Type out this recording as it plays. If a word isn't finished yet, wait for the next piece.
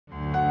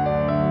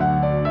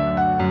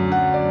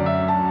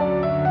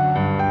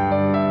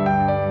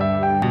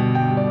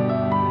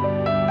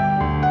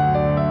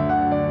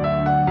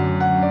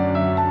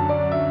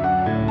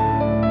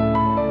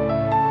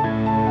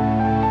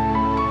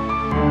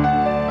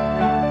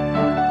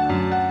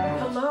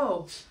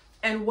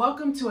and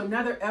welcome to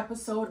another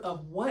episode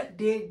of What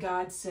Did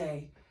God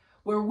Say,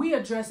 where we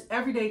address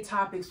everyday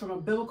topics from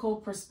a biblical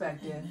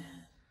perspective. Amen.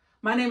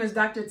 My name is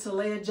Dr.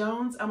 Talea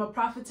Jones. I'm a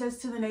prophetess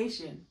to the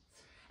nation.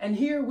 And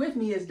here with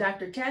me is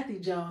Dr. Kathy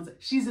Jones.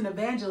 She's an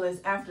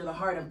evangelist after the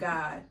heart of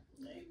God.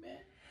 Amen.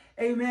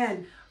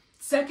 Amen.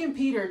 2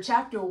 Peter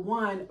chapter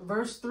 1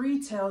 verse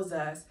 3 tells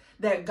us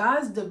that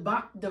God's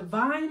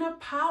divine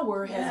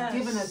power has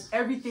given us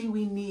everything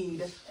we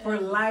need for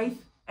life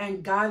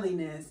and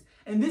godliness.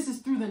 And this is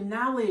through the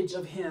knowledge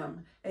of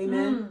him,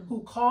 amen,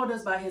 who called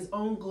us by his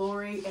own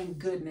glory and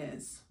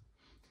goodness.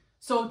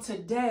 So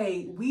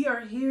today we are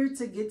here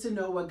to get to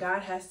know what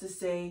God has to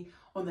say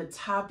on the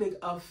topic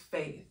of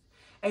faith.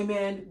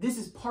 Amen. This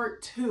is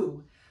part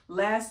 2.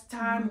 Last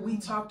time we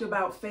talked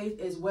about faith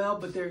as well,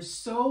 but there's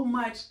so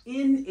much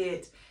in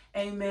it.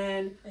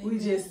 Amen. We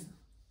just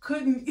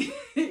couldn't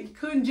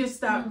just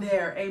stop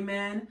there.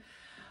 Amen.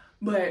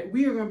 But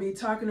we are going to be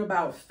talking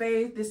about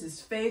faith. This is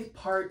faith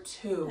part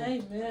 2.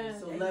 Amen.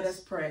 So let us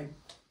pray.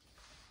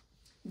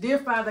 Dear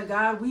Father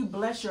God, we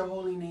bless your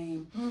holy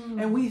name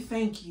and we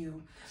thank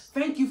you.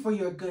 Thank you for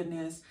your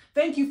goodness.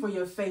 Thank you for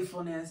your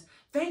faithfulness.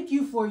 Thank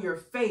you for your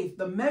faith,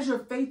 the measure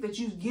of faith that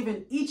you've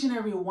given each and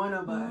every one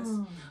of us.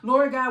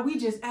 Lord God, we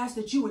just ask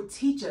that you would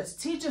teach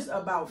us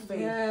about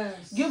faith.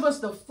 Yes. Give us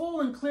the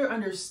full and clear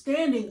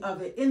understanding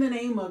of it in the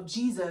name of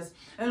Jesus.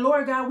 And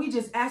Lord God, we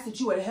just ask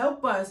that you would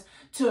help us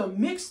to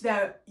mix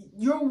that,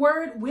 your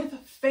word with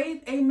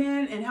faith,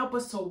 amen, and help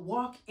us to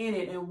walk in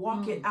it and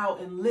walk it out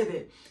and live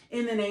it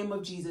in the name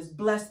of Jesus.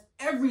 Bless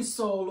every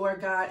soul,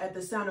 Lord God, at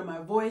the sound of my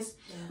voice.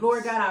 Yes.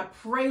 Lord God, I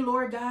pray,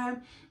 Lord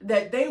God,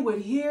 that they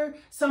would hear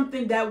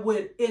something that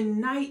would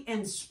ignite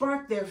and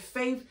spark their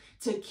faith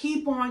to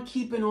keep on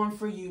keeping on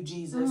for you,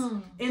 Jesus.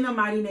 In the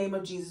mighty name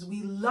of Jesus,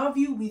 we love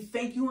you, we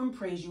thank you and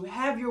praise you.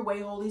 Have your way,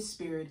 Holy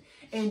Spirit.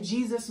 In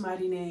Jesus'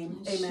 mighty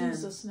name, amen. In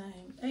Jesus'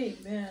 name,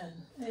 amen.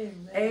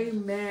 Amen.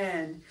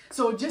 Amen.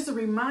 So just a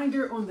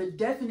reminder on the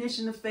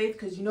definition of faith,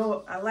 because you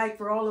know I like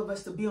for all of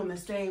us to be on the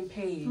same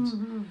page.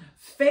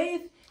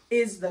 Faith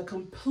is the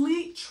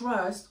complete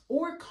trust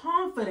or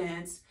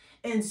confidence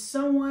in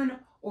someone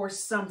or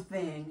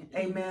something.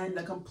 Amen.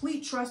 The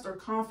complete trust or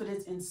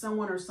confidence in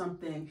someone or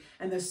something.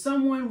 And the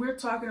someone we're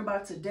talking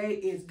about today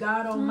is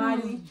God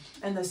Almighty,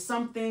 and the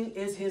something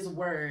is his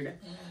word.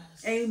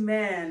 Yes.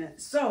 Amen.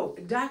 So,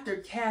 Dr.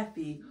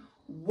 Kathy,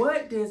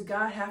 what does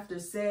God have to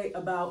say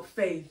about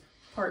faith?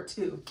 Part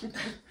 2.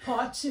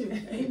 Part 2.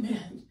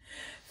 Amen.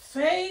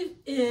 Faith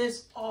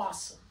is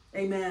awesome.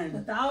 Amen.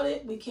 Without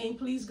it, we can't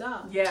please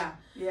God. Yeah.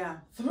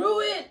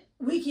 Through it,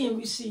 we can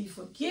receive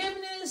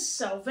forgiveness,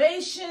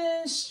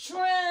 salvation,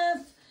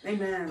 strength,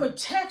 amen,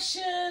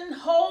 protection,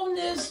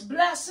 wholeness,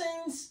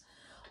 blessings.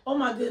 Oh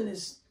my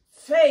goodness.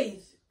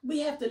 Faith, we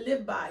have to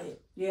live by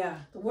it. Yeah.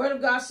 The word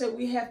of God said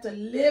we have to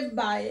live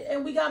by it,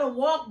 and we got to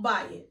walk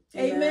by it.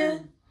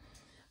 Amen.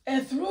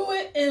 And through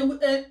it,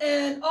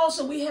 and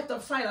also we have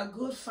to fight a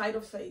good fight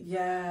of faith.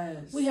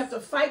 Yes. We have to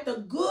fight the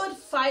good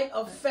fight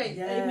of faith.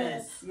 Yes.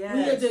 Amen.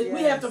 Yes.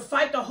 We have to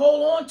fight to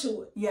hold on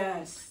to it.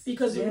 Yes.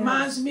 Because it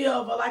reminds me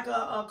of like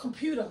a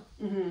computer.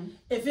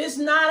 If it's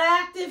not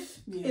active,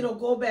 it'll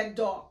go back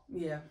dark.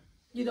 Yeah.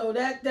 You know,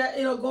 that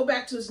it'll go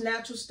back to its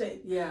natural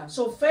state. Yeah.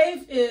 So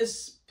faith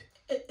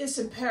it's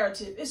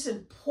imperative. It's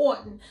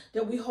important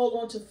that we hold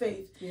on to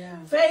faith.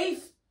 Yeah.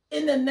 Faith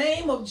in the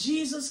name of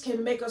Jesus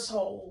can make us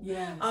whole.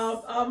 Yes.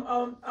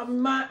 I'm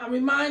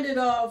reminded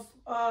of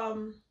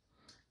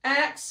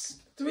Acts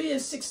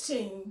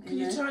 3:16. Can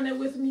you turn that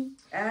with me?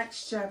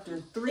 Acts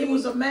chapter 3. It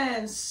was a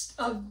man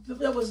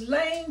that was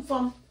lame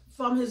from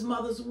his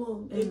mother's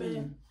womb.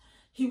 Amen.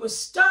 He was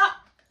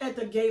stuck at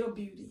the gate of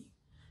beauty.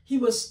 He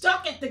was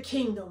stuck at the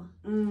kingdom.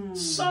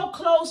 So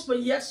close,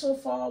 but yet so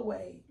far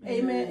away.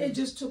 Amen. It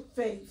just took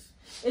faith.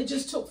 It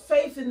just took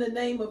faith in the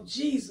name of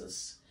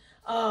Jesus.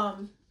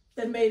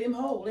 That made him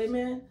whole.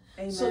 Amen.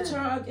 Amen. So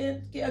turn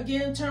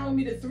again, turn with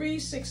me to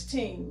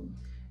 3:16.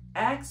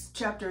 Acts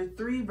chapter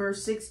 3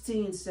 verse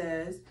 16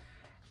 says,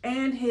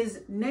 and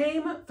his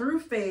name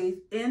through faith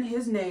in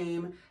his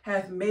name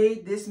hath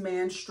made this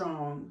man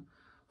strong,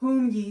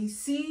 whom ye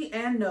see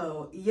and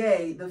know.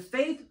 Yea, the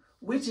faith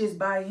which is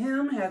by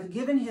him hath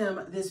given him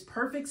this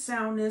perfect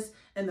soundness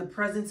in the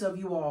presence of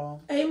you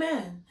all.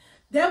 Amen.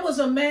 There was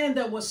a man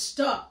that was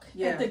stuck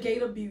at the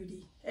gate of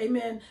beauty.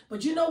 Amen.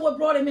 But you know what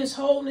brought him his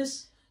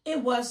wholeness?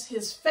 It was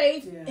his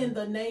faith in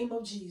the name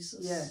of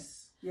Jesus.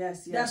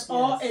 Yes. That's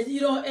all. And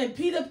you know, and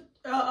Peter,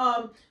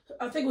 I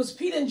think it was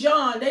Peter and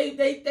John.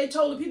 They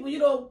told the people, you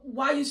know,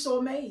 why are you so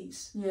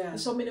amazed? Yeah. In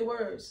so many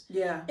words.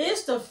 Yeah.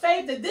 It's the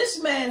faith that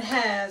this man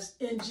has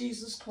in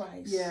Jesus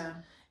Christ. Yeah.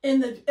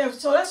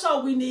 So that's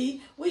all we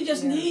need. We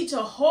just need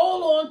to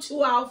hold on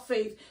to our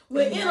faith.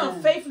 We're in a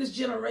faithless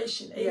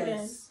generation. Amen.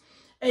 Yes.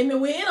 Amen.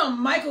 We're in a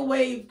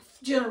microwave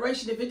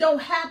generation. If it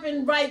don't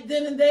happen right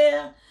then and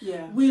there,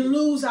 we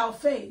lose our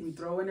faith. We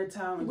throw in the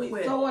towel and quit.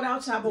 We throw it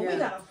outside, but we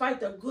got to fight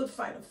the good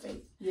fight of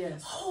faith.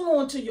 Yes. Hold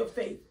on to your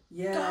faith.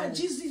 Yeah. God,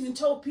 Jesus even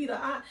told Peter,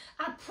 I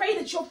pray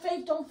that your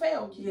faith don't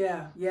fail you.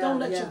 Yeah. Don't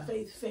let your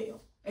faith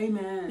fail.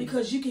 Amen.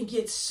 Because you can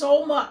get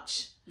so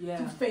much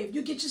through faith.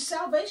 You get your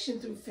salvation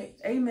through faith.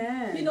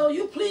 Amen. You know,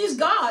 you please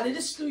God. It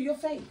is through your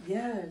faith.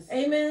 Yes.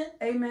 Amen.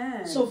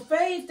 Amen. So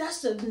faith,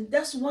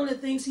 that's one of the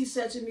things he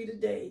said to me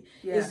today,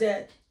 is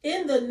that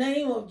in the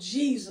name of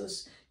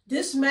Jesus,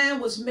 this man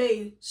was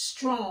made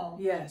strong.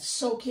 Yes.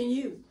 So can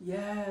you.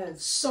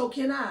 Yes. So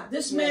can I.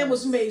 This man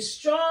was made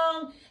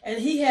strong, and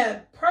he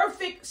had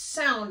perfect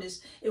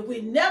soundness. If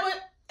we never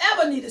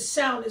ever needed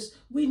soundness,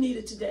 we need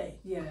it today.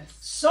 Yes.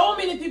 So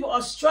many people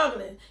are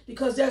struggling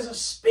because there's a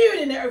spirit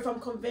in the earth, I'm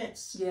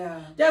convinced.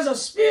 Yeah. There's a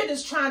spirit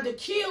that's trying to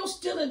kill,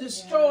 steal, and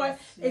destroy,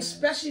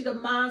 especially the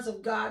minds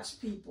of God's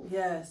people.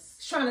 Yes.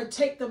 It's trying to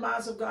take the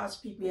minds of God's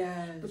people.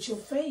 Yes. But your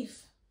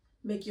faith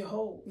make you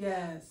whole.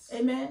 Yes.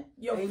 Amen.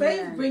 Your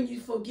faith bring you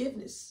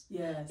forgiveness.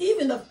 Yes.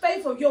 Even the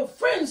faith of your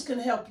friends can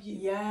help you.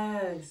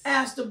 Yes.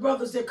 Ask the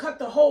brothers that cut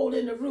the hole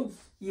in the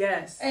roof.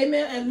 Yes.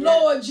 Amen. And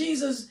lower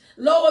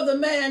the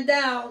man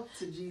down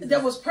to Jesus.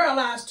 That was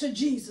paralyzed to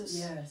Jesus.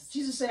 Yes.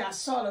 Jesus said, I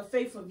saw the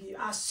faith of you.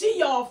 I see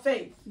your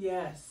faith.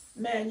 Yes.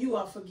 Man, you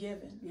are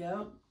forgiven.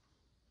 Yep.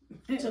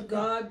 To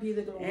God be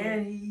the glory.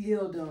 And he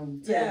healed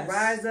them. To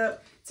rise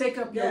up, take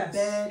up your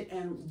bed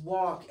and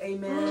walk.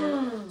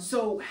 Amen.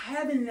 So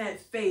having that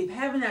faith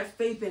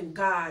in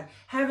God,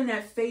 having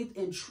that faith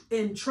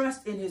in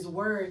trust in his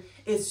word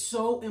is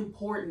so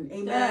important.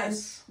 Amen.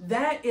 Yes.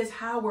 That is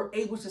how we're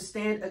able to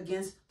stand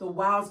against the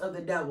wiles of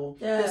the devil,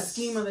 the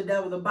scheme of the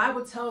devil. The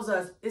Bible tells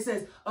us, it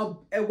says,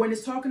 when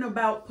it's talking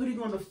about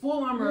putting on the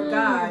full armor of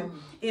God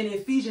in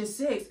Ephesians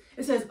 6,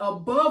 it says,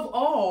 above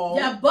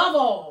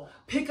all,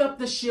 pick up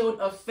the shield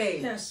of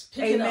faith. Yes,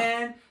 pick it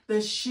up.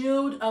 The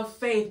shield of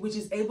faith, which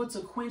is able to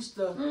quench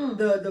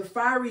the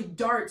fiery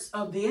darts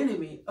of the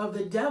enemy, of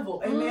the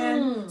devil.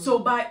 Amen. So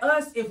by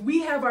us, if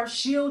we have our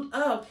shield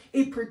up,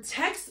 it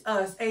protects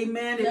us.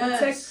 Amen. It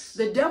protects.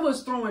 The devil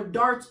is throwing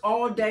darts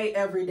all day,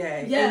 every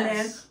day. Yes.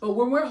 Amen. But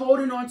when we're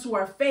holding on to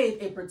our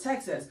faith, it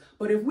protects us.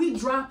 But if we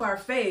drop our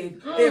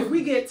faith, if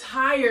we get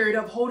tired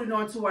of holding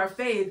on to our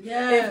faith,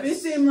 if it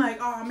seems like,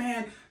 oh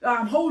man,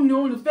 I'm holding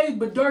on to faith,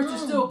 but darts are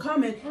still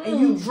coming, and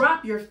you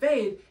drop your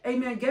faith,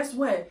 amen, guess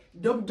what?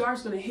 Them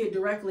darts going to hit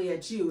directly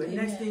at you. And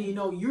next thing you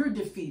know, you're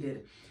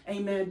defeated.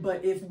 Amen.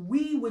 But if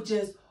we would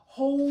just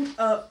hold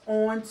up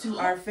on to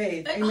our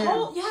faith.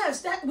 Amen.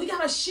 We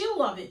got a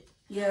shield of it.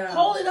 Yeah.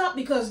 Hold it up,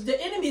 because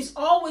the enemy is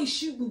always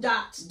shooting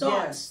darts.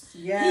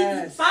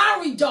 Yes.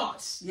 Fiery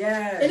darts.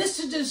 Yes. And it's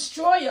to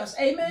destroy us.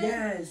 Amen.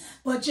 Yes.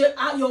 But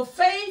your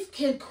faith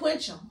can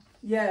quench them.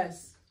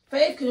 Yes.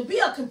 Faith can be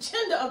a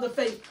contender of the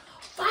faith.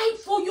 Fight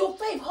for your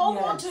faith. Hold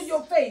on to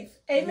your faith.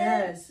 Amen.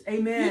 Yes.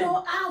 Amen. You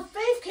know, our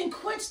faith can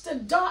quench the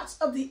darts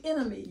of the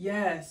enemy.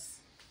 Yes.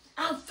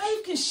 Our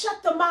faith can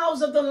shut the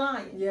mouths of the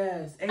lion.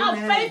 Yes. Amen. Our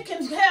faith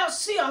can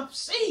see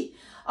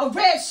a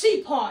Red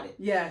Sea parted.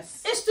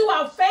 Yes. It's through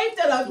our faith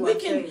that we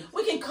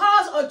can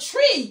cause a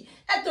tree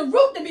at the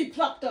root to be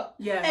plucked up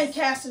and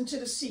cast into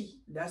the sea.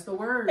 That's the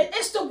word.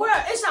 It's the word.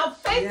 It's our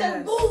faith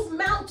that moves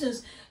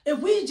mountains. If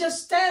we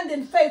just stand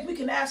in faith, we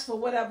can ask for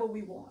whatever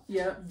we want.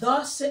 Yep.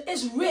 Thus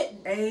it's written.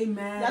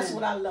 Amen. That's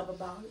what I love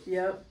about it.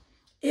 Yep.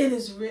 It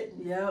is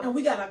written. Yep. And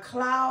we got a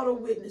cloud of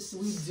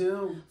witnesses. We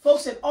do.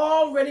 Folks that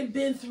already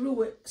been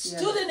through it,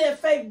 stood in their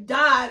faith,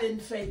 died in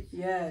faith.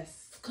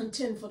 Yes.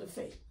 Contend for the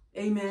faith.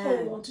 Amen.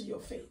 Hold on to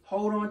your faith.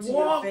 Hold on to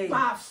your faith.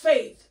 Walk by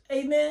faith.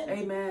 Amen.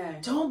 Amen.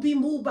 Don't be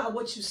moved by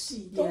what you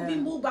see. Don't be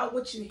moved by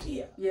what you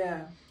hear.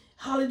 Yeah.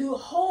 Hallelujah.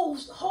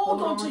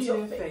 Hold on to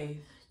your faith.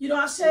 You know,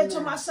 I said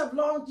to myself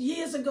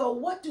years ago,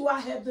 what do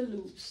I have to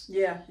lose?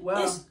 Yeah,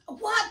 well.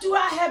 What do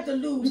I have to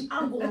lose?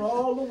 I'm going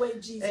all the way,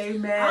 Jesus.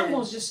 Amen. I'm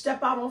going to just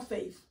step out on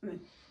faith.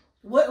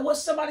 What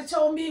somebody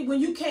told me, when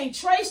you can't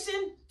trace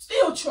him,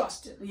 still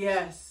trust him.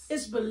 Yes.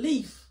 It's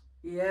belief.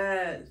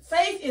 Yes.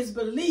 Faith is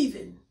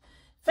believing.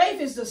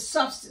 Faith is the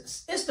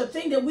substance. It's the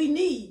thing that we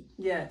need.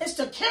 Yes. It's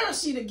the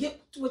currency to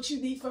get what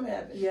you need from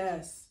heaven.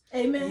 Yes.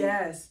 Amen.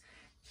 Yes.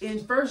 In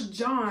 1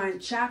 John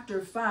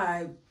chapter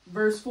 5,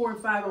 verse 4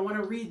 and 5, I want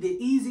to read the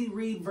easy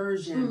read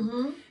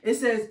version. It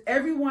says,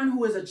 everyone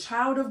who is a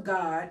child of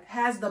God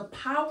has the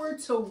power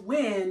to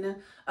win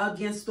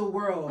against the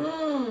world.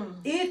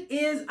 It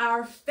is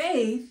our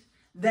faith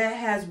that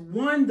has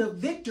won the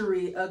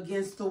victory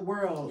against the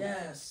world.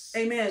 Yes.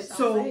 Amen.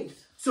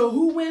 So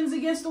who wins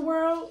against the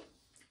world?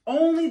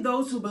 Only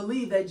those who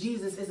believe that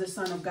Jesus is the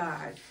Son of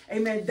God.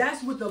 Amen.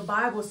 That's what the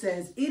Bible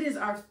says. It is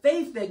our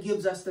faith that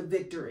gives us the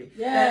victory.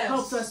 That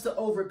helps us to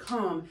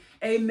overcome.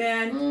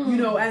 Amen. You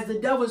know, as the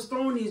devil is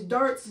throwing these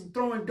darts,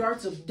 throwing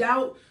darts of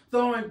doubt,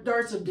 throwing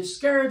darts of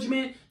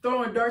discouragement,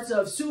 throwing darts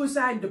of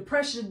suicide and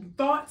depression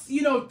thoughts,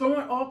 you know,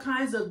 throwing all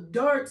kinds of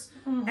darts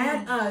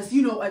at us,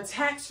 you know,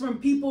 attacks from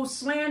people,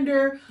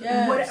 slander,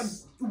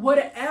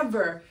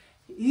 whatever.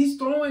 He's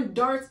throwing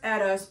darts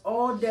at us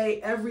all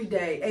day, every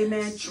day.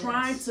 Amen.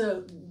 Trying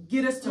to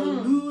get us to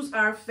lose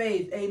our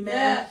faith.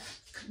 Amen.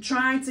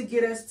 Trying to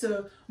get us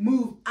to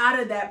move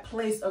out of that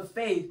place of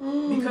faith.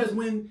 Because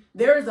when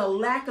there is a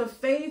lack of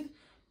faith,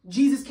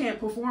 Jesus can't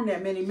perform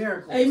that many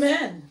miracles.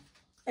 Amen.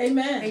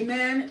 Amen.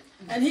 Amen.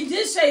 And he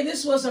did say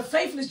this was a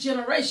faithless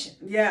generation.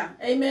 Yeah.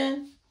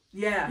 Amen.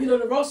 Yeah. You know,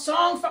 the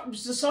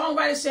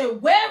songwriter said,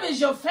 where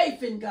is your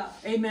faith in God?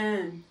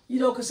 Amen.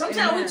 You know, because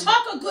sometimes we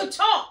talk a good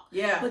talk.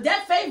 Yeah. But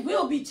that faith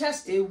will be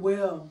tested. It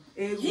will.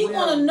 He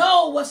want to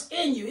know what's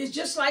in you. It's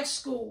just like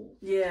school.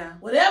 Yeah.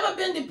 Whatever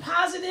been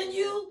deposited in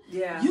you,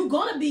 yeah, you're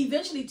going to be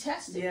eventually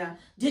tested. Yeah.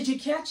 Did you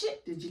catch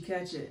it? Did you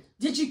catch it?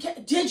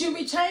 Did you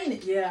retain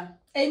it? Yeah.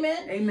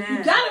 Amen. Amen.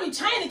 You got to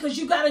retain it because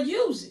you got to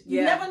use it.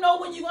 You never know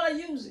when you're going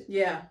to use it.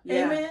 Yeah.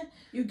 Yeah. Amen.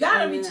 You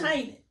got to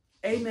retain it.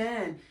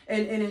 Amen.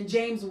 And in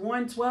James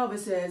 1:12 it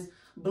says,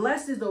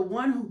 blessed is the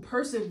one who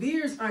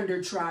perseveres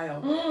under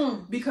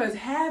trial, because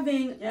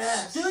having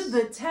stood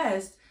the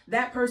test,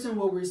 that person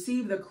will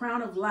receive the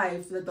crown of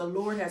life that the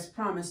Lord has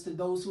promised to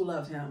those who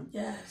love him.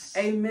 Yes.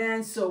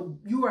 Amen. So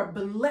you are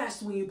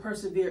blessed when you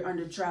persevere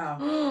under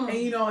trial. And,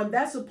 you know, and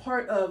that's a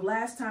part of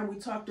last time we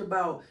talked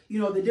about, you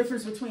know, the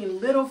difference between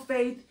little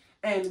faith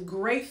and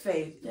great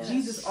faith. Yes.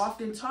 Jesus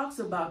often talks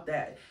about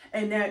that.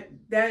 And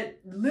that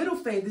little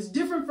faith is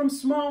different from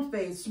small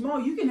faith. Small,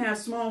 you can have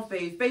small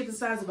faith the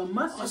size of a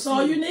mustard seed. That's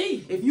all you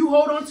need. If you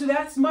hold on to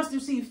that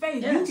mustard seed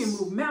faith, you can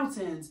move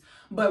mountains.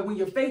 But when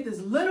your faith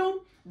is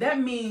little,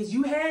 that means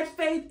you had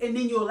faith and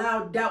then you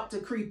allow doubt to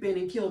creep in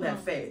and kill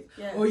that faith.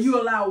 Yes. Or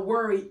you allow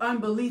worry,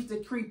 unbelief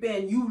to creep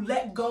in. You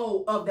let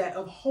go of that,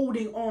 of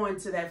holding on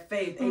to that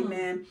faith.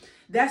 Amen.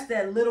 That's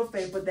that little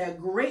faith. But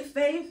that great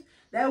faith,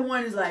 that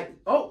one is like,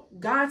 oh,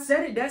 God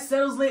said it. That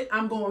settles it.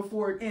 I'm going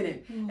forward in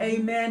it.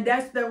 Amen.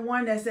 That's the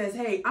one that says,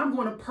 hey, I'm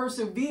going to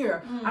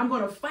persevere. I'm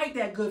going to fight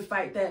that good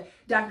fight that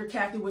Dr.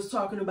 Kathy was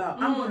talking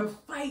about. I'm going to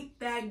fight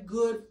that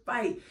good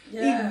fight.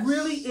 Yes. It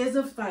really is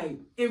a fight.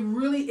 It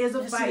really is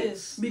a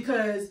fight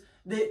because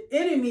the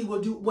enemy will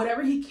do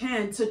whatever he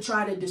can to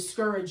try to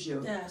discourage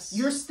you. Yes.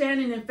 You're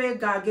standing in faith.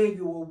 God gave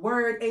you a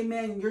word.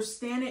 Amen. You're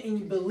standing and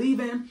you believe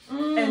in.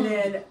 And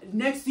then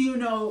next thing you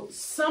know,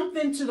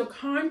 something to the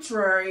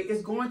contrary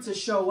is going to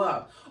show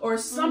up, or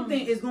something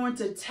is going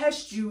to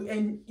test you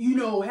and, you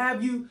know, have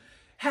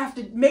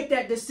to make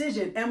that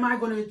decision. Am I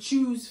going to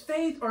choose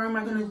faith or am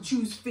I going to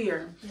choose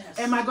fear? Yes.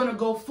 Am I going to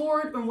go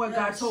forward in what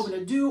God told me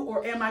to do,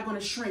 or am I going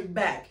to shrink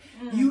back?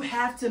 You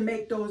have to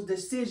make those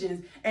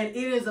decisions, and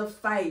it is a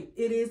fight.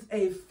 It is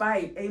a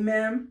fight.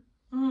 Amen.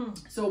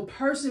 So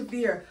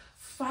persevere,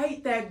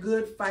 fight that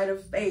good fight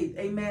of faith.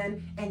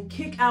 Amen. And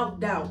kick out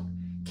doubt,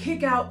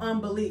 kick out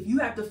unbelief. You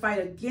have to fight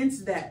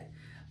against that.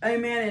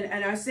 Amen.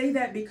 And I say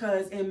that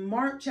because in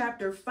Mark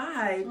chapter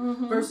 5,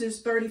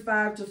 verses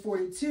 35 to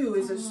 42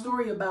 is a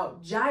story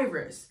about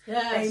Jairus.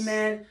 Yes.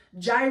 Amen.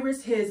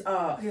 Jairus, his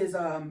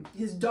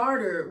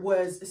daughter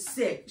was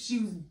sick. She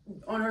was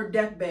on her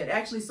deathbed.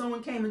 Actually,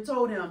 someone came and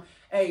told him,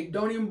 hey,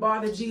 don't even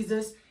bother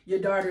Jesus. Your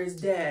daughter is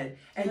dead.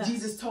 And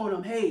Jesus told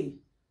him, hey,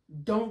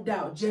 don't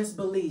doubt, just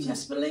believe.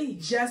 Just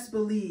believe. Just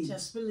believe.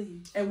 Just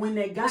believe. And when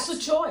they got... It's a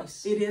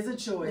choice. It is a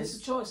choice.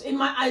 It's a choice. It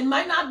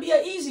might not be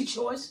an easy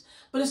choice,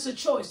 but it's a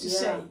choice to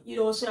say, you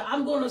know, say,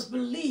 I'm going to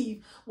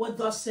believe what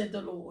thus said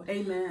the Lord.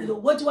 Amen. You know,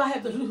 what do I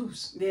have to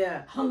lose?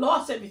 Yeah. I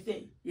lost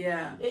everything.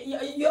 Yeah.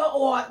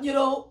 Or, you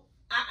know,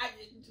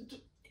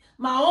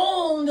 my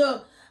own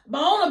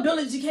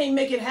ability can't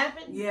make it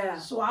happen. Yeah.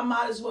 So I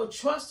might as well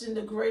trust in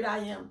the great I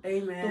am.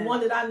 Amen. The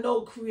one that I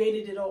know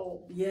created it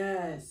all.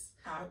 Yes.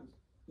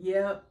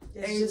 Yep.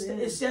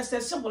 It's just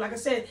that simple. Like I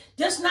said,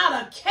 just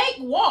not a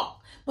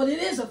cakewalk, but it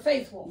is a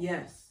faith walk.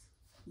 Yes.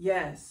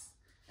 Yes.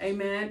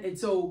 Amen. And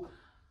so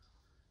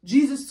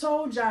Jesus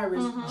told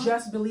Jairus,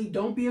 just believe.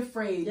 Don't be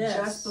afraid. Yes.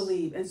 Just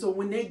believe. And so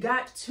when they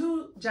got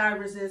to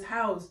Jairus'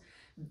 house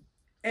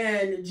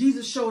and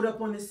Jesus showed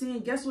up on the scene,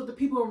 guess what the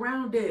people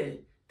around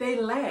did?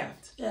 They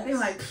laughed. Yes. They were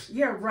like,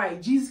 yeah,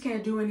 right. Jesus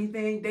can't do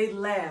anything. They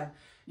laughed.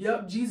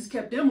 Yep, Jesus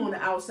kept them on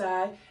the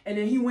outside. And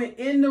then he went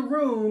in the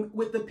room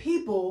with the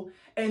people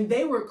and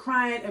they were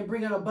crying and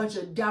bringing a bunch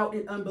of doubt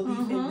and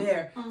unbelief in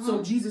there.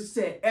 So Jesus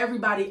said,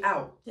 everybody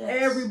out. Yes.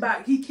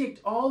 Everybody. He kicked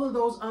all of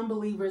those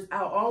unbelievers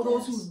out. All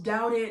those who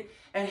doubted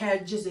and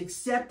had just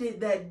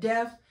accepted that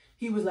death.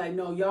 He was like,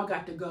 no, y'all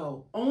got to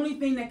go. Only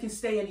thing that can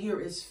stay in here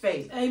is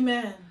faith.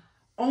 Amen.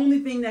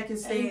 Only thing that can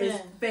stay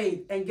is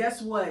faith. And guess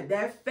what?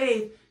 That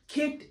faith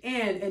kicked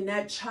in and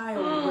that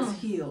child was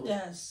healed.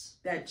 Yes.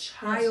 That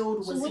child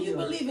was healed. So when you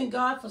believe in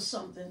God for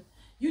something,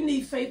 you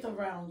need faith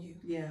around you.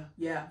 Yeah,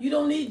 yeah. You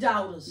don't need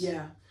doubters.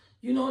 Yeah.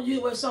 You know,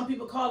 what some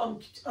people call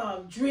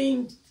them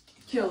dream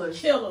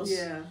killers.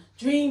 Yeah.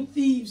 Dream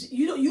thieves.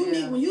 You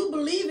need, when you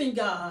believe in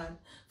God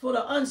for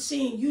the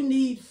unseen, you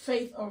need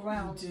faith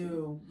around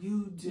you.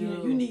 You do.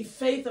 You need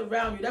faith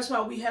around you. That's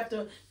why we have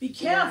to be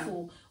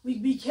careful. Yeah. We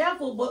be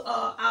careful with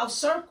our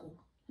circle.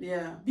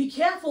 Yeah. Be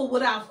careful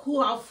with who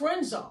our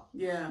friends are.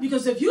 Yeah.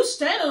 Because if you're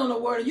standing on the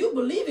word and you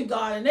believe in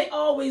God and they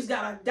always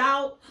got a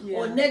doubt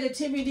or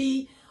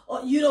negativity,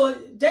 or you know,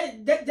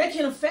 that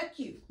can affect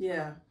you.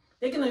 Yeah.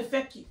 They can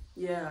affect you.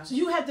 Yeah. So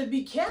you have to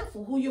be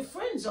careful who your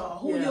friends are,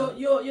 who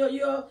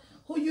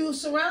who you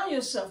surround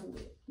yourself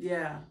with.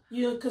 Yeah.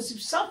 You know,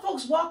 because some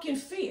folks walk in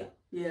fear.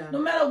 Yeah. No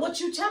matter what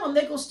you tell them,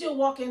 they're gonna still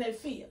walk in that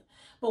fear.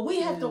 But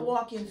we have to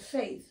walk in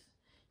faith.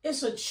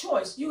 It's a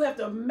choice. You have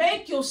to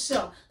make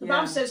yourself. The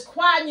Bible says,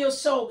 quieten your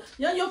soul.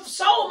 You know, your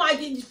soul might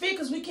get fear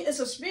because it's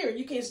a spirit.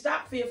 You can't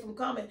stop fear from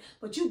coming,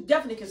 but you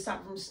definitely can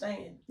stop from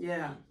staying.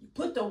 Yeah. You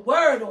put the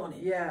word on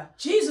it. Yeah.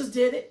 Jesus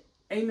did it.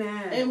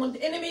 Amen. And when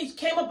the enemy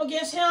came up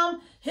against him,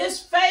 his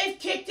faith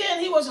kicked in.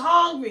 He was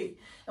hungry.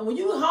 And when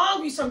you're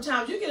hungry,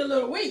 sometimes you get a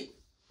little weak.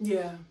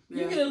 Yeah.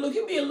 You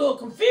can be a little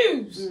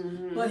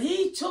confused. But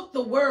he took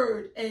the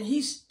word, and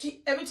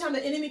every time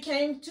the enemy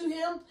came to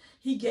him,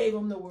 he gave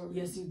him the word.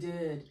 Yes, he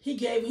did.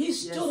 He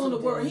stood on the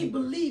word. He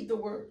believed the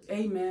word.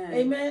 Amen.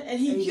 Amen. And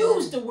he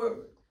used the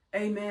word.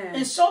 Amen.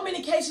 In so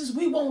many cases,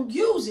 we won't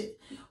use it.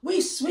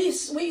 We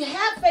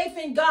have faith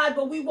in God,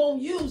 but we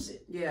won't use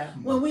it. Yeah.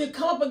 When we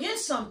come up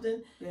against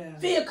something,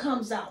 fear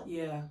comes out.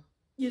 Yeah.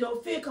 You know,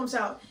 fear comes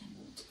out.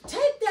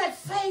 Take that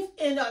faith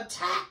and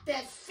attack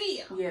that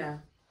fear. Yeah.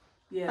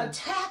 Yeah.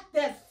 Attack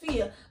that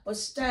fear, but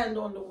stand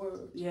on the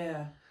word.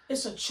 Yeah.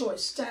 It's a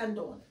choice. Stand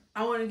on it.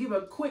 I want to give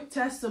a quick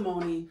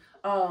testimony.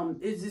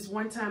 It's this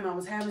one time I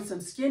was having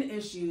some skin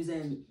issues,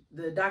 and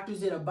the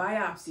doctors did a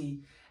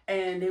biopsy,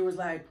 and they was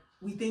like,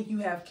 "We think you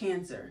have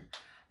cancer."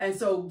 And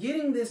so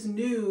getting this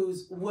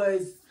news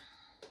was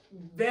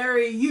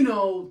very, you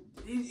know,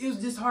 it was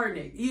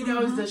disheartening. You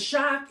know, it was a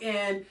shock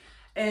and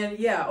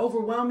yeah,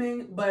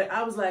 overwhelming. But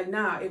I was like,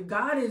 nah, if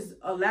God is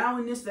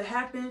allowing this to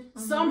happen,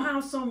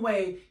 somehow, some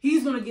way,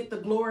 he's going to get the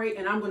glory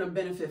and I'm going to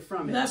benefit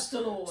from it. That's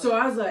the Lord. So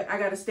I was like, I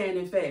got to stand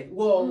in faith.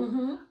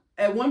 Well,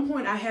 at one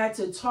point I had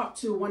to talk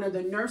to one of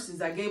the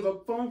nurses. I gave a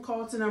phone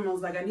call to them. I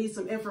was like, I need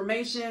some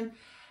information.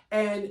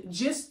 And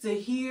just to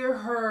hear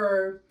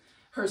her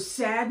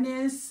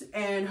sadness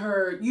and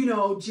her, you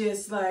know,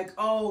 just like,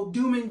 oh,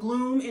 doom and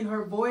gloom in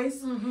her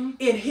voice,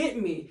 it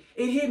hit me.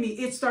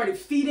 It started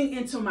feeding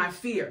into my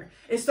fear.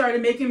 It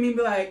started making me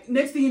be like,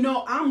 next thing you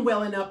know, I'm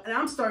welling up and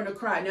I'm starting to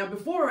cry. Now,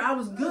 before I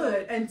was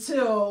good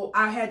until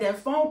I had that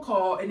phone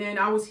call, and then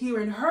I was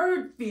hearing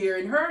her fear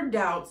and her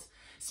doubts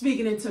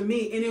speaking into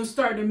me, and it was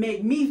starting to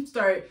make me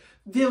start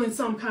feeling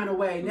some kind of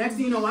way. Next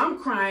thing you know, I'm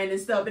crying and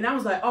stuff, and I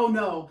was like, oh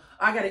no,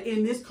 I got to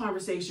end this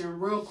conversation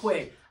real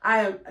quick.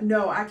 I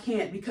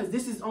can't, because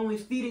this is only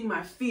feeding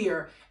my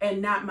fear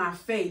and not my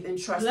faith and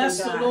trust in God.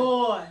 Bless the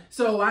Lord.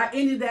 So I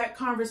ended that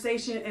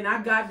conversation and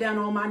I got down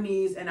on my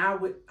knees and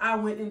I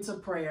went into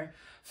prayer.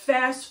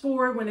 Fast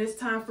forward when it's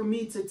time for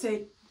me to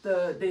take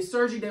the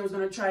surgery. They was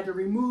going to try to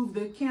remove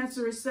the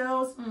cancerous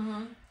cells.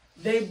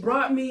 They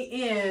brought me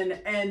in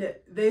and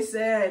they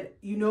said,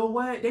 you know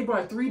what? They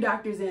brought 3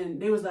 doctors in.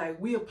 They was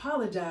like, we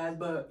apologize,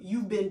 but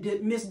you've been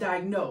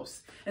misdiagnosed.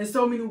 In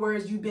so many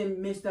words, you've been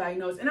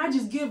misdiagnosed. And I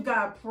just give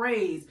God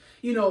praise.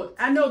 You know,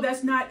 I know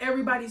that's not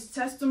everybody's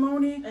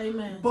testimony.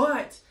 Amen.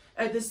 But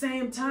at the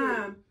same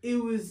time,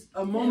 it was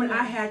a moment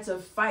I had to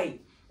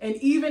fight. And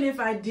even if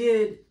I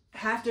did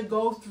have to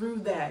go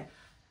through that,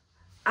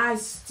 I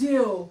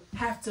still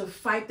have to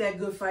fight that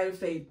good fight of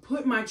faith.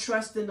 Put my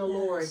trust in the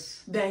Lord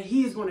that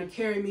he is going to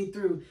carry me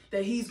through,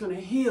 that he's going to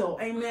heal.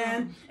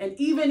 Amen. And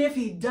even if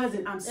he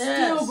doesn't, I'm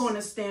still going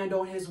to stand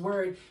on his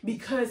word,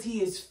 because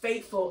he is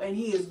faithful and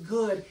he is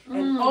good.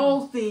 And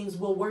all things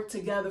will work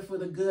together for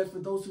the good for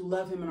those who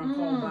love him and are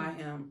called by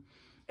him.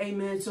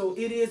 Amen. So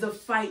it is a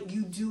fight.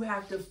 You do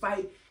have to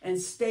fight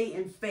and stay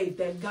in faith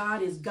that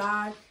God is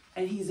God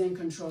and he's in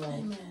control.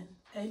 Amen.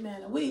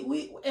 Amen.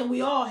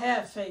 We all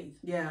have faith.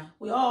 Yeah.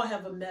 We all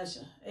have a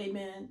measure.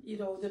 Amen. You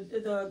know,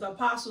 the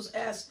apostles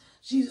asked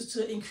Jesus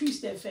to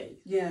increase their faith.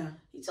 Yeah.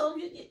 He told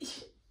them,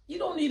 you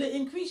don't need to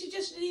increase. You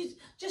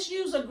just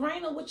use a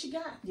grain of what you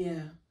got.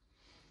 Yeah.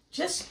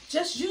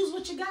 Just use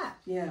what you got.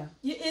 Yeah.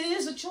 It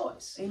is a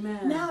choice.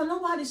 Amen. Now,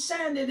 nobody's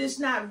saying that it's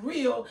not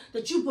real,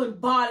 that you've been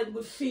bombarded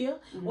with fear,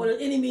 or the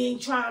enemy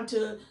ain't trying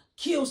to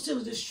kill, steal,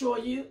 and destroy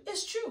you.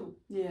 It's true.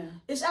 Yeah.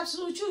 It's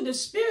absolutely true. The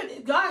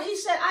spirit, God, he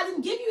said, I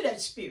didn't give you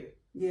that spirit.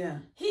 Yeah.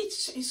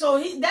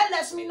 That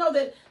lets me know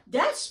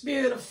that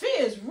spirit of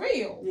fear is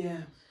real.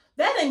 Yeah.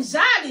 That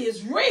anxiety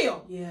is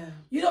real. Yeah.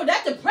 You know,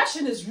 that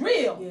depression is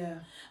real. Yeah.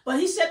 But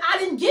he said, I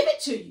didn't give it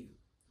to you.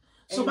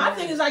 So my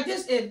thing is like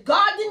this: if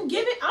God didn't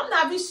give it, I'm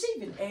not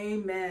receiving it.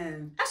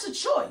 Amen. That's a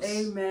choice.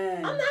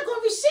 Amen. I'm not going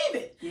to receive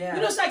it. Yeah.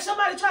 You know, it's like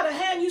somebody try to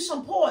hand you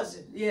some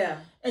poison. Yeah.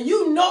 And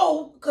you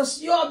know,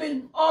 because you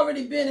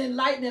already been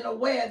enlightened and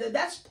aware that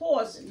that's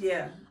poison.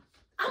 Yeah.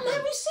 I'm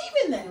not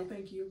receiving that. No,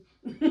 thank you.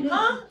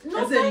 Huh?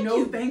 No, thank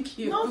you. Thank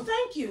you. No,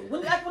 thank you.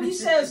 When he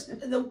says,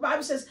 the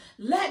Bible says,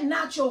 let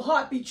not your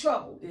heart be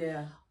troubled.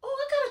 Yeah. Oh,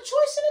 I got a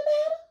choice in the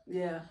matter.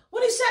 Yeah.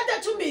 When he said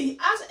that to me,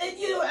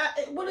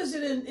 what is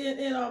it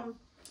in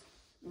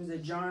was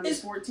it John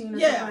 14 or something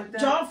like that?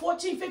 John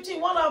 14,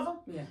 15, one of them.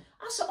 Yeah.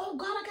 I said, oh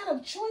God, I got a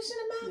choice in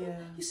the matter.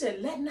 Yeah. He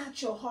said, let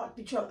not your heart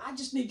be troubled. I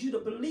just need you to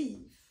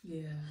believe.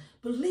 Yeah.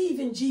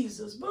 Believe in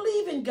Jesus.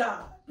 Believe in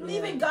God.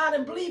 Believe in God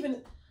and believe in.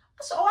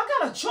 I said, oh, I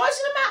got a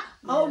choice in the matter.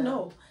 Yeah. Oh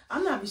no,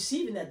 I'm not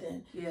receiving that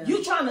then. Yeah.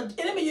 You're trying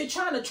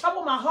to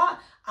trouble my heart.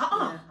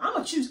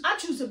 I choose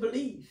to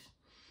believe.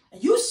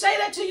 And you say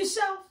that to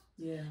yourself.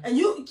 Yeah. And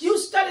you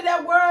study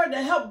that word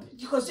to help,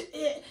 because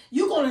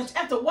you're going to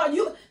have to what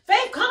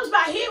faith comes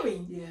by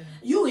hearing. Yeah.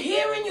 You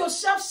hearing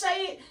yourself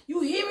say it, you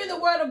hearing the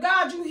word of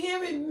God, you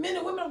hearing men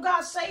and women of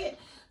God say it,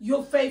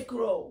 your faith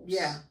grows.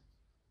 Yeah.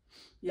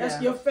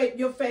 That's your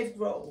faith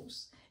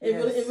grows. It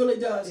really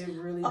does. It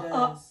really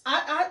does.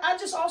 I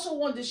just also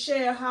wanted to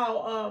share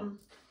how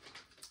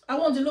I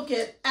wanted to look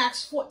at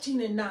Acts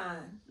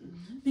 14:9,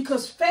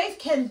 because faith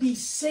can be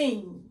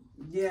seen.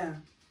 Yeah.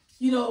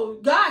 You know,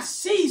 God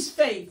sees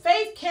faith.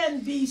 Faith can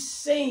be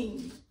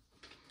seen.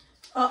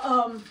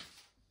 Dr.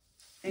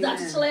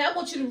 Slay, I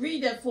want you to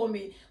read that for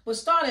me, but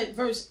start at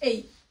verse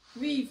 8.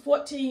 Read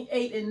 14,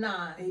 8, and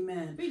 9.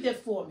 Amen. Read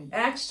that for me.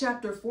 Acts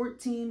chapter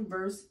 14,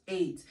 verse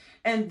 8.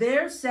 And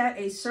there sat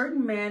a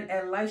certain man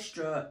at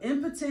Lystra,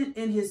 impotent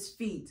in his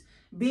feet,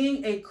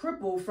 being a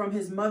cripple from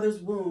his mother's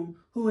womb,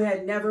 who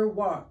had never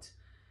walked.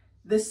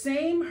 The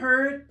same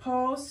heard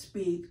Paul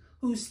speak,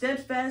 who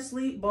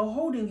steadfastly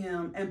beholding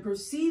him and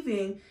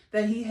perceiving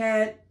that he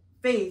had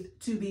faith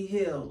to be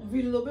healed.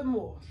 Read a little bit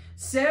more.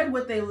 Said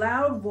with a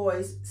loud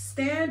voice,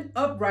 stand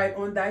upright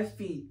on thy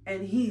feet.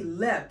 And he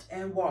leapt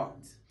and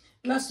walked.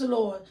 Bless the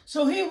Lord.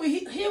 So here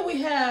we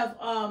have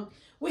a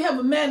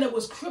man that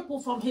was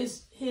crippled from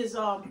his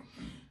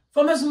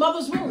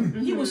mother's womb.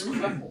 He was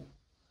crippled.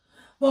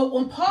 But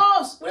when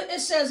it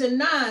says in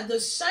 9, the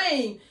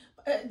same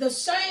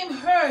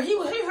heard, he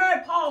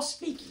heard Paul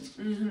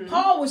speaking.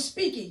 Paul was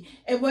speaking,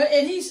 but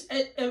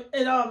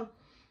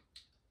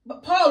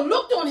Paul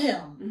looked on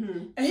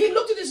him, and he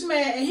looked at this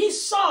man, and he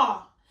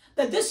saw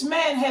that this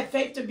man had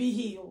faith to be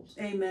healed.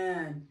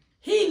 Amen.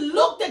 He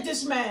looked at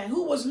this man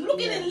who was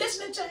looking and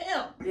listening to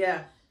him.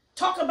 Yeah.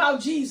 Talk about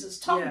Jesus,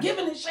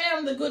 giving and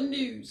sharing the good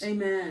news.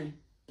 Amen.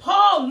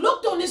 Paul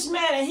looked on this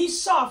man and he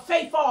saw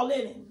faith all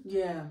in him.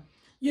 Yeah.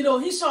 You know,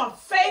 he saw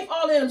faith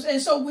all in him.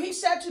 And so he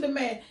said to the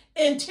man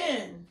in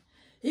 10,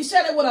 he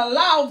said it with a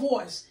loud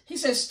voice. He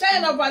said,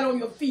 stand upright on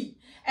your feet.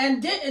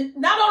 And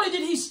not only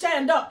did he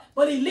stand up,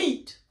 but he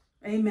leaped.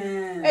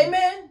 Amen.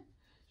 Amen.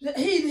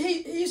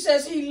 He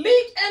says he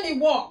leaped and he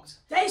walked.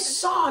 They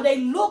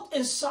looked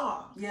and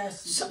saw.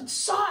 Yes.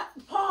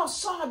 Paul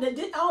saw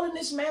that all in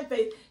this man's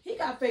faith, he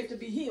got faith to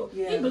be healed.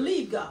 Yeah. He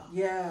believed God.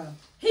 Yeah.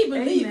 He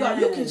believed God.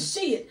 You can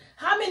see it.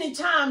 How many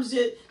times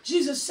did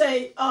Jesus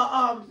say,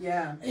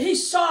 he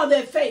saw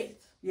their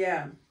faith?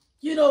 Yeah.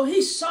 You know,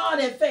 he saw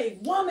their faith.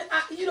 Woman,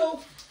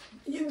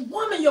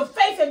 your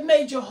faith had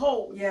made you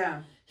whole.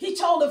 Yeah. He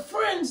told the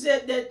friends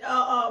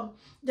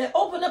that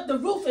opened up the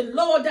roof and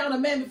lowered down a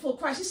man before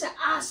Christ. He said,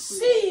 I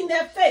seen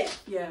their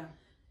faith. Yeah.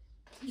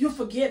 You're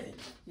forgiven.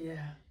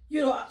 Yeah.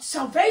 You know,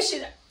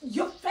 salvation,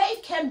 your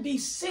faith can be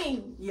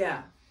seen.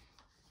 Yeah.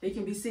 It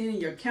can be seen in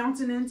your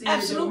countenance, in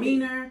your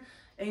demeanor,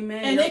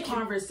 amen, and your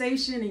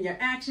conversation and your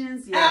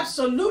actions. Yeah.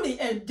 Absolutely.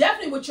 And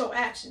definitely with your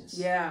actions.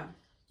 Yeah.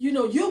 You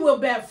know, you will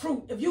bear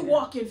fruit. If you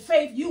walk in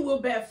faith, you will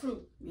bear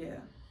fruit.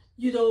 Yeah.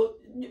 You know,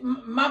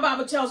 my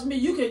Bible tells me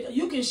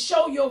you can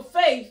show your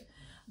faith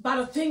by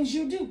the things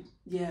you do.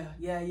 Yeah.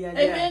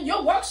 Amen.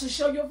 Your works will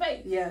show your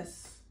faith.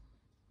 Yes.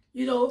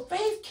 You know,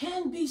 faith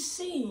can be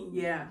seen.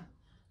 Yeah.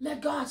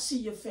 Let God see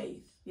your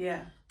faith.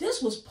 Yeah.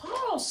 This was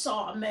Paul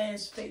saw a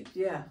man's faith.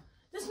 Yeah.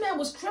 This man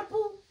was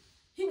crippled.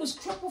 He was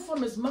crippled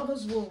from his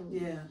mother's womb.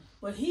 Yeah.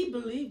 But he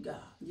believed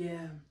God.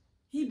 Yeah.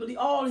 He believed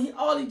all he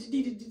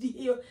needed to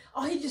hear.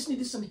 All he just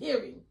needed some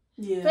hearing.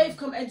 Yeah. Faith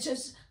come and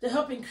just to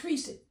help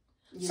increase it.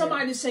 Yeah.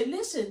 Somebody say,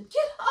 listen,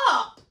 get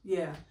up.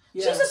 Yeah.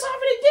 Yeah. Jesus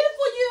already did it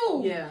for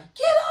you. Yeah.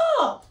 Get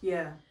up.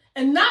 Yeah.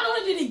 And not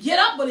only did he get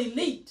up, but he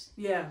leaped.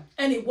 Yeah.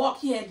 And he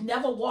walked. He had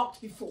never walked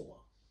before.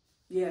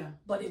 Yeah.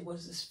 But it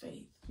was his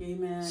faith.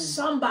 Amen.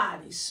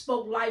 Somebody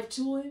spoke life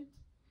to him.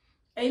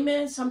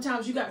 Amen.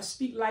 Sometimes you got to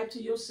speak life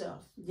to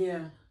yourself.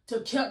 Yeah. To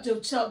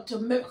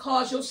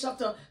cause yourself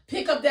to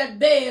pick up that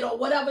bed or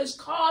whatever is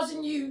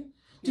causing you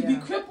to be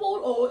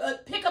crippled, or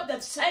pick up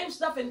that same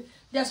stuff and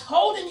that's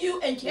holding you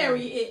and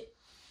carry it.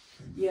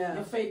 Yeah.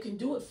 Your faith can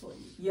do it for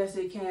you. Yes,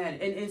 it can.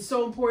 And it's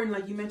so important,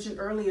 like you mentioned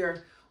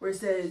earlier, where it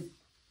says,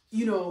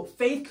 you know,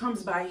 faith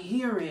comes by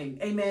hearing,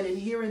 amen, and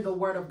hearing the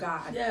word of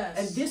God. Yes.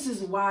 And this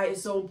is why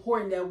it's so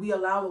important that we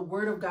allow the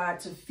word of God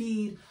to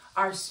feed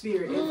our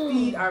spirit and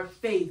feed our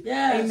faith.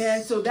 Yes.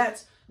 Amen. So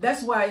that's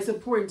why it's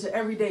important to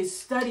every day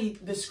study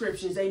the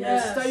scriptures. Amen.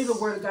 Yes. Study the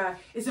word of God.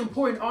 It's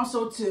important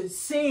also to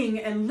sing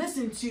and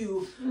listen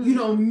to, you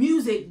know,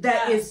 music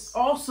that is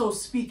also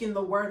speaking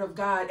the word of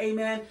God.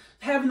 Amen.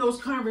 Having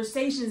those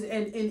conversations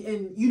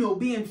and you know,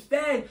 being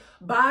fed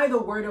by the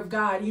word of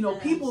God, you know,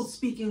 people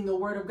speaking the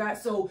word of God.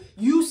 So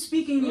you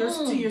speaking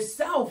to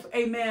yourself,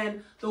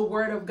 amen, the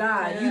word of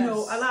God. Yes. You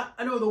know,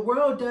 I know the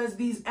world does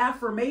these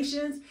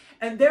affirmations,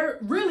 and they're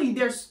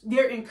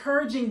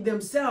encouraging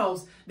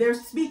themselves. They're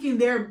speaking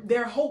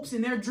their hopes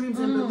and their dreams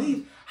and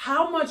beliefs.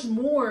 How much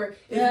more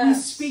if we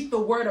speak the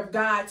word of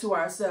God to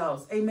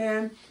ourselves?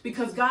 Amen.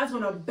 Because God's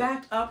going to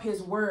back up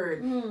his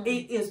word.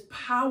 It is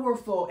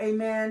powerful.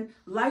 Amen.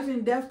 Life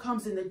and death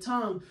comes in the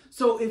tongue.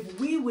 So if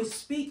we would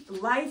speak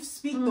life,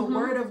 speak the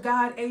word of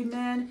God,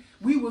 amen,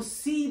 we will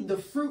see the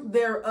fruit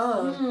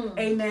thereof,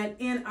 amen,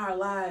 in our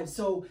lives.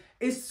 So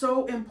it's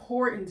so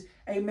important,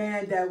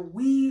 amen, that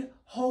we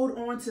hold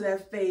on to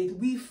that faith.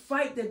 We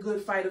fight the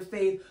good fight of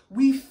faith.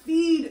 We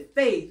feed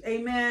faith,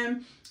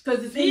 amen.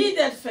 Because feed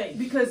that faith.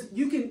 Because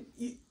you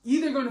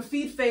either going to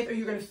feed faith or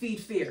you're going to feed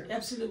fear.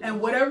 Absolutely.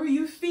 And whatever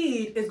you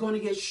feed is going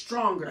to get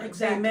stronger.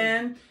 Exactly.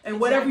 Amen.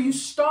 And whatever you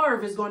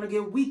starve is going to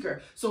get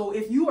weaker. So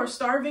if you are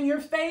starving your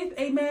faith,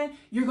 amen,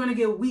 you're going to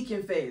get weak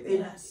in faith.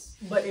 Yes.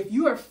 But if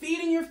you are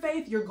feeding your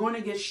faith, you're going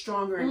to get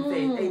stronger in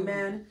faith.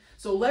 Amen.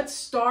 So let's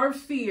starve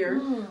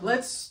fear.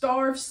 Let's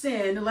starve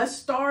sin. Let's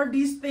starve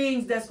these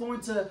things that's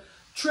going to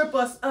trip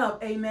us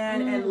up.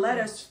 Amen. And let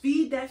us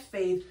feed that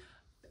faith.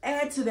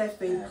 Add to that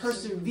faith,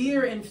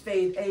 persevere in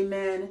faith,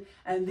 amen,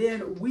 and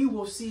then we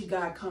will see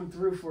God come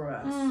through for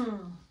us. Amen.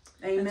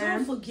 And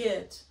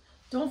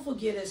don't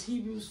forget as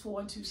Hebrews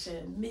 4:2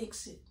 said,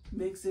 mix it.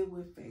 Mix it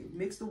with faith.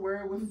 Mix the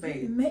word with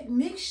faith.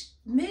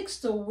 Mix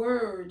the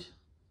word.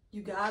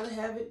 You gotta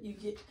have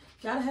it.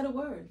 Gotta have the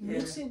word. Yeah.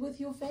 Mix it with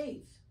your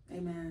faith.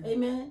 Amen.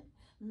 Amen.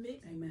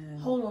 Amen.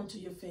 Hold on to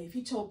your faith.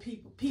 He told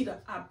people, Peter,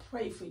 I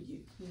pray for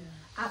you. Yeah.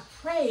 I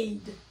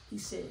prayed, he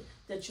said,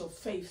 that your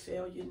faith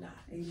fail you not.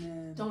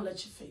 Amen. Don't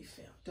let your faith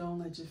fail. Don't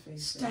let your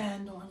faith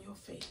Stand on your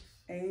faith.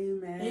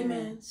 Amen.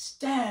 Amen.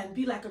 Stand.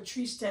 Be like a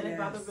tree standing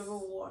by the river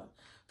of water.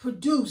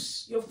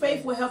 Produce. Your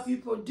faith will help you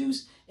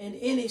produce in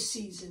any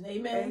season.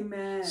 Amen.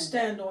 Amen.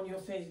 Stand on your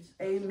faith.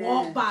 Amen.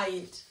 Walk by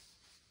it.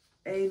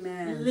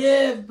 Amen.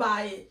 Live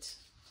by it.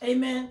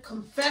 Amen.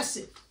 Confess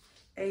it.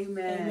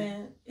 Amen.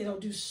 Amen. It'll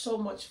do so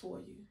much for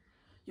you.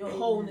 Your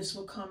wholeness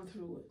will come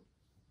through it.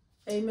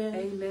 Amen.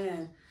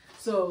 Amen.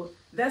 So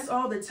that's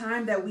all the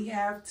time that we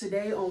have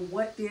today on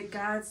What Did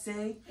God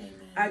Say? Amen.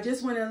 I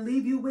just want to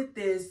leave you with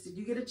this. If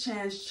you get a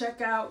chance,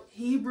 check out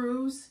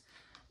Hebrews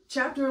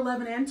chapter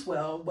 11 and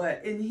 12.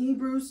 But in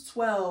Hebrews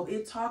 12,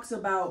 it talks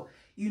about,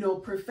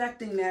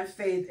 perfecting that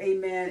faith.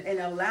 Amen. And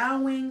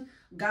allowing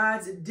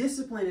God's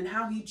discipline and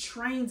how he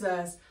trains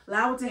us,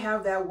 allow it to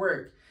have that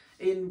work.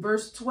 In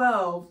verse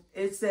 12,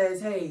 it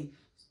says, hey,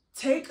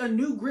 take a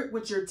new grip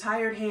with your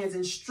tired hands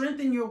and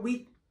strengthen your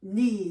weak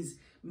knees.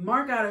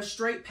 Mark out a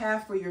straight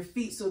path for your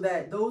feet so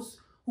that those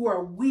who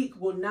are weak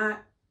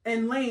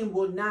and lame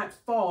will not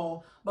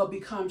fall, but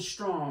become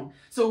strong.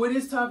 So what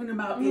it's talking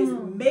about is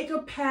make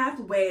a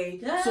pathway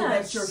so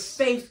that your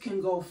faith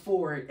can go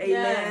forward.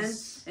 Amen.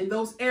 Yes. In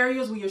those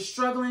areas where you're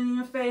struggling in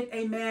your faith,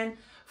 amen,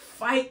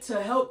 fight to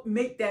help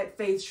make that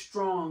faith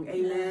strong.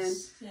 Amen.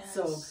 Yes. Yes.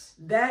 So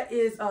that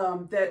is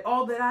that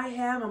all that I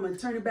have. I'm going to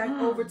turn it back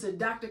over to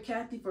Dr.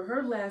 Kathy for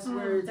her last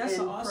words. That's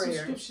and an awesome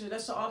prayer. scripture.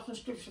 That's an awesome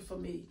scripture for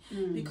me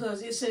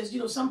because it says,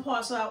 some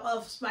parts of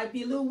us might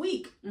be a little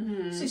weak.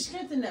 So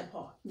strengthen that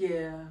part.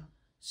 Yeah.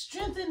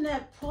 Strengthen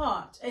that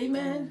part.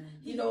 Amen.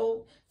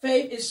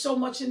 Faith is so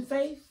much in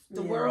faith.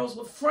 The worlds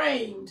were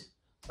framed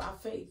by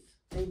faith.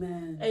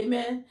 Amen.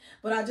 Amen.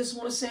 But I just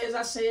want to say, as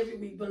I say every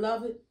week,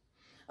 beloved,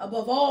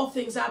 above all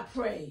things, I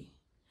pray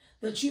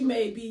that you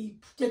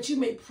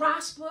may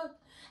prosper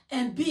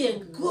and be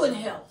in good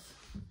health,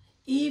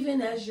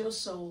 even as your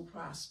soul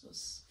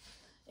prospers.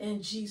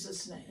 In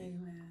Jesus' name.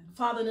 Amen.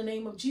 Father, in the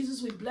name of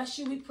Jesus, we bless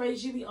you, we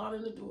praise you, we honor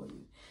and adore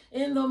you.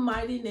 In the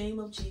mighty name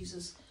of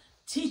Jesus,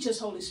 teach us,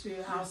 Holy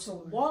Spirit, how to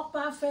walk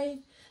by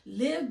faith,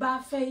 live by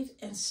faith,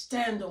 and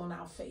stand on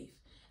our faith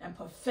and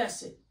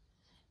profess it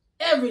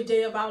every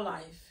day of our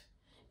life.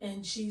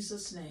 In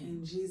Jesus' name.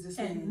 In Jesus'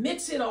 name. And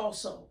mix it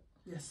also.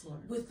 Yes,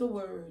 Lord. With the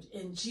word.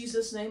 In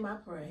Jesus' name I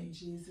pray. In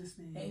Jesus'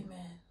 name.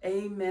 Amen.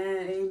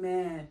 Amen.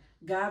 Amen.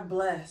 God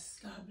bless.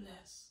 God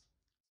bless.